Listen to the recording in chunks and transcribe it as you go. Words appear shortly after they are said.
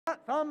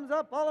Thumbs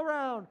up all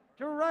around.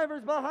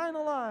 Drivers behind the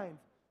lines.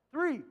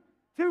 3,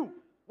 2,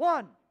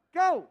 1,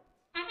 go.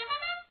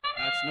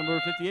 Match number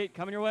 58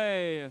 coming your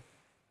way.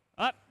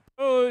 Up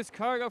goes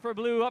cargo for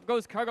blue, up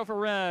goes cargo for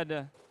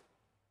red.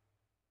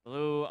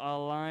 Blue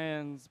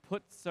Alliance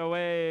puts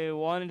away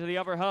one into the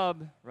upper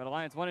hub. Red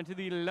Alliance one into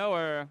the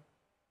lower.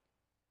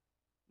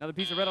 Another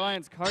piece of Red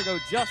Alliance cargo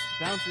just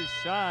bounces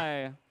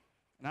shy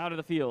and out of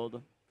the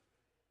field.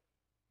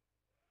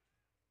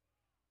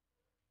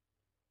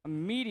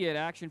 Immediate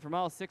action from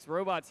all 6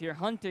 robots here,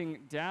 hunting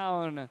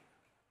down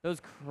those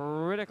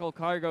critical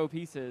cargo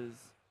pieces.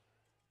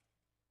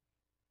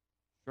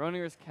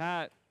 Schrodinger's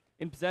cat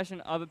in possession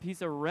of a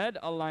piece of Red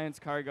Alliance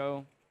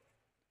cargo.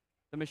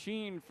 The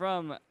machine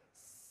from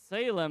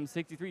Salem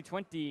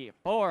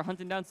 6324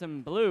 hunting down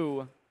some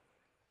blue.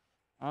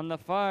 On the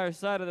far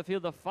side of the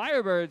field, the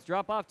Firebirds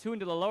drop off 2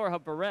 into the lower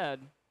hub for red.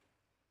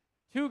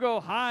 2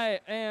 go high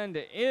and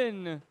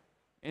in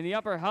the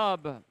upper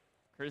hub,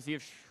 courtesy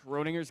of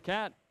Schrodinger's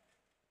cat.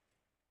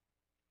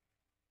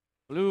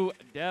 Blue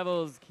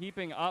Devils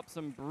keeping up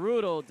some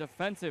brutal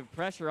defensive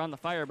pressure on the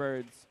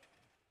Firebirds.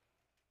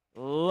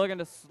 Looking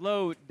to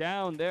slow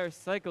down their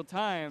cycle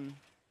time.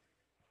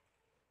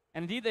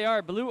 And indeed they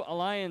are. Blue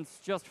Alliance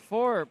just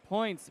 4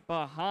 points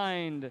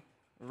behind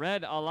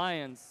Red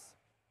Alliance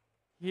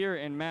here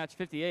in match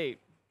 58.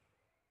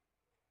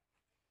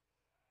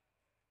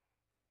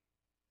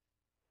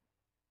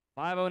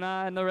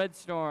 .509, the Red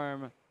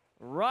Storm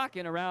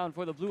rocking around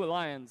for the Blue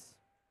Alliance.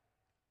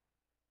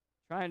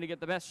 Trying to get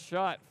the best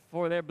shot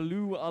for their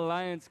Blue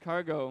Alliance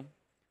cargo.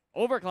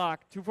 Overclock,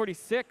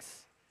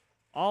 246,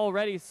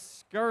 already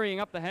scurrying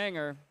up the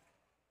hangar.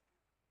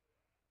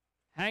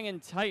 Hanging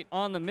tight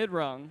on the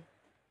mid-rung.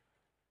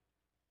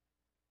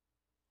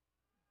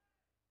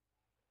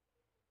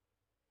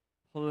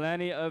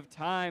 Plenty of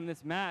time.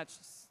 This match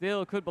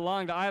still could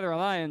belong to either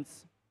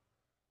alliance.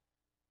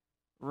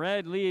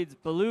 Red leads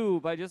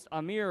blue by just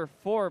a mere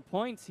 4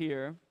 points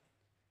here.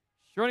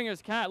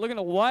 Schrodinger's cat looking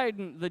to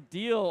widen the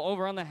deal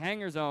over on the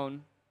hangar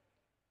zone.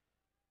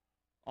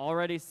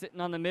 Already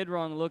sitting on the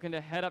mid-rung, looking to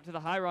head up to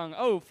the high rung.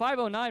 Oh,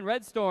 509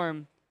 Red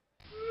Storm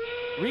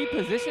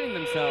repositioning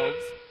themselves.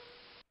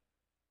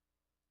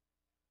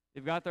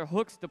 They've got their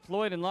hooks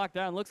deployed and locked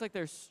down. Looks like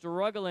they're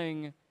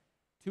struggling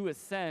to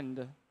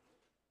ascend.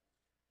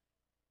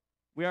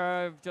 We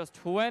are just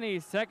 20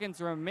 seconds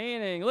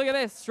remaining. Look at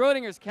this,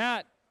 Schrodinger's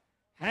cat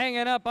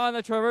hanging up on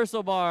the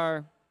traversal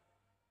bar.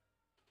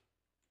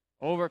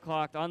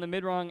 Overclocked on the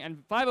mid-rung,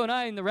 and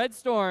 509, the Red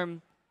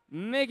Storm,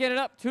 making it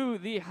up to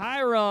the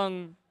high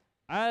rung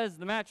as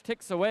the match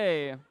ticks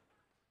away.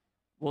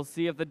 We'll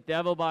see if the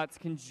Devilbots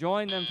can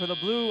join them for the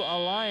Blue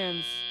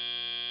Alliance.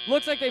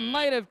 Looks like they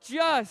might have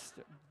just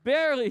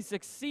barely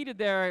succeeded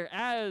there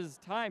as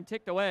time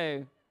ticked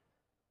away.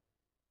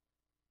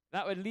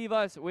 That would leave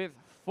us with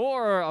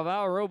 4 of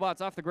our robots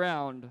off the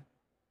ground.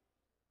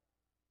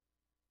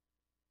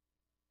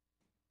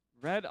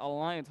 Red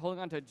Alliance holding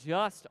on to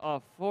just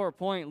a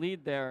 4-point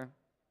lead there.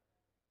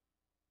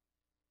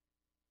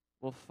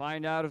 We'll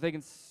find out if they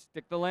can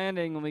stick the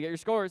landing when we get your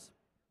scores.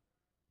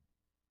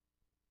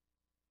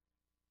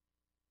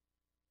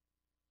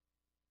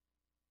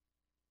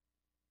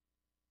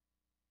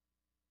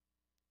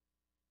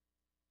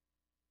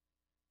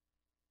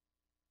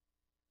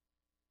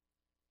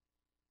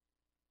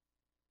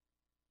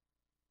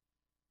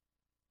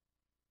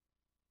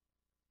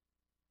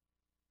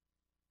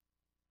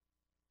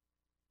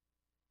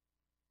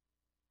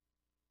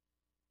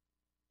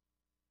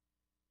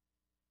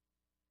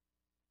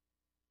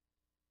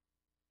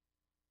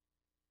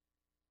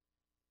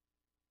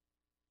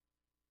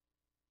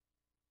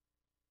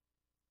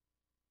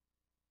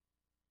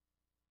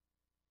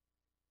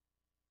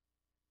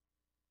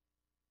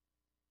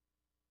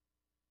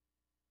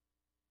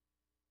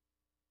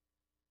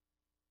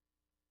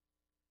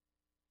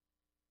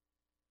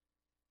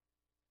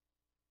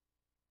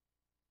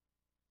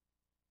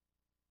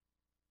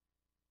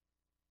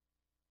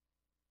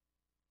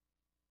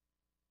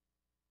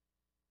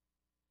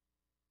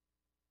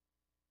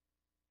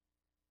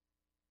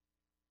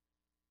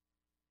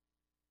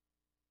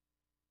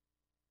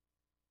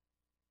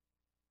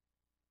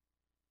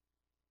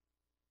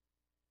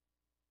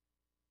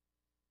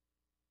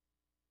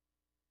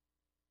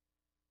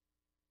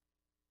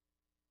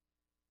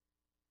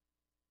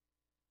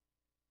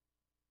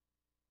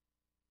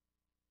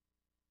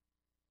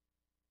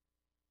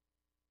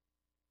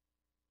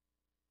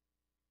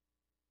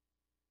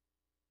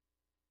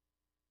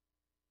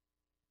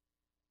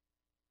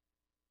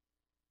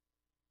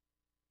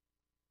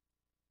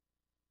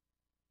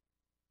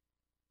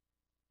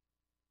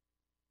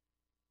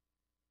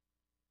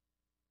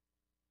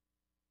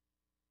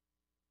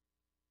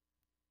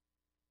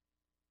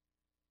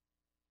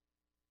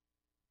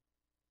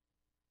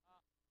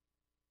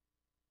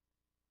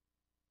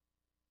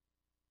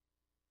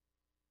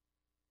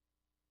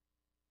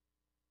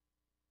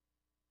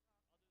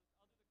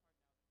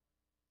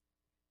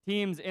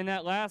 Teams in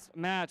that last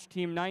match,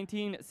 Team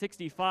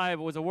 1965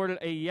 was awarded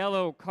a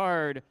yellow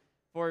card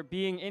for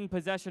being in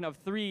possession of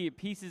 3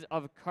 pieces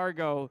of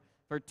cargo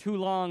for too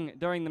long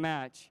during the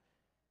match.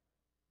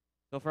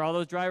 So for all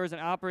those drivers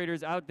and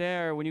operators out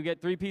there, when you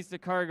get 3 pieces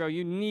of cargo,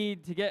 you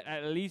need to get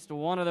at least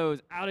one of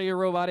those out of your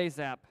robot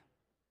ASAP.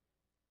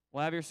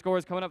 We'll have your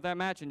scores coming up that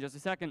match in just a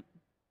second.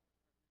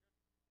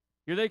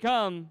 Here they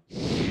come.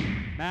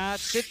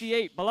 Match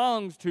 58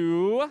 belongs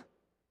to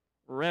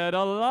Red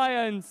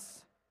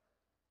Alliance.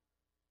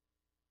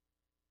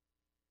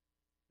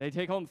 They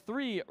take home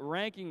 3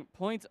 ranking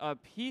points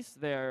apiece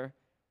there.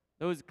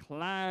 Those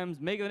climbs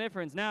make the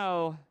difference.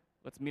 Now,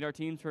 let's meet our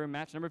teams for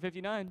match number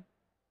 59.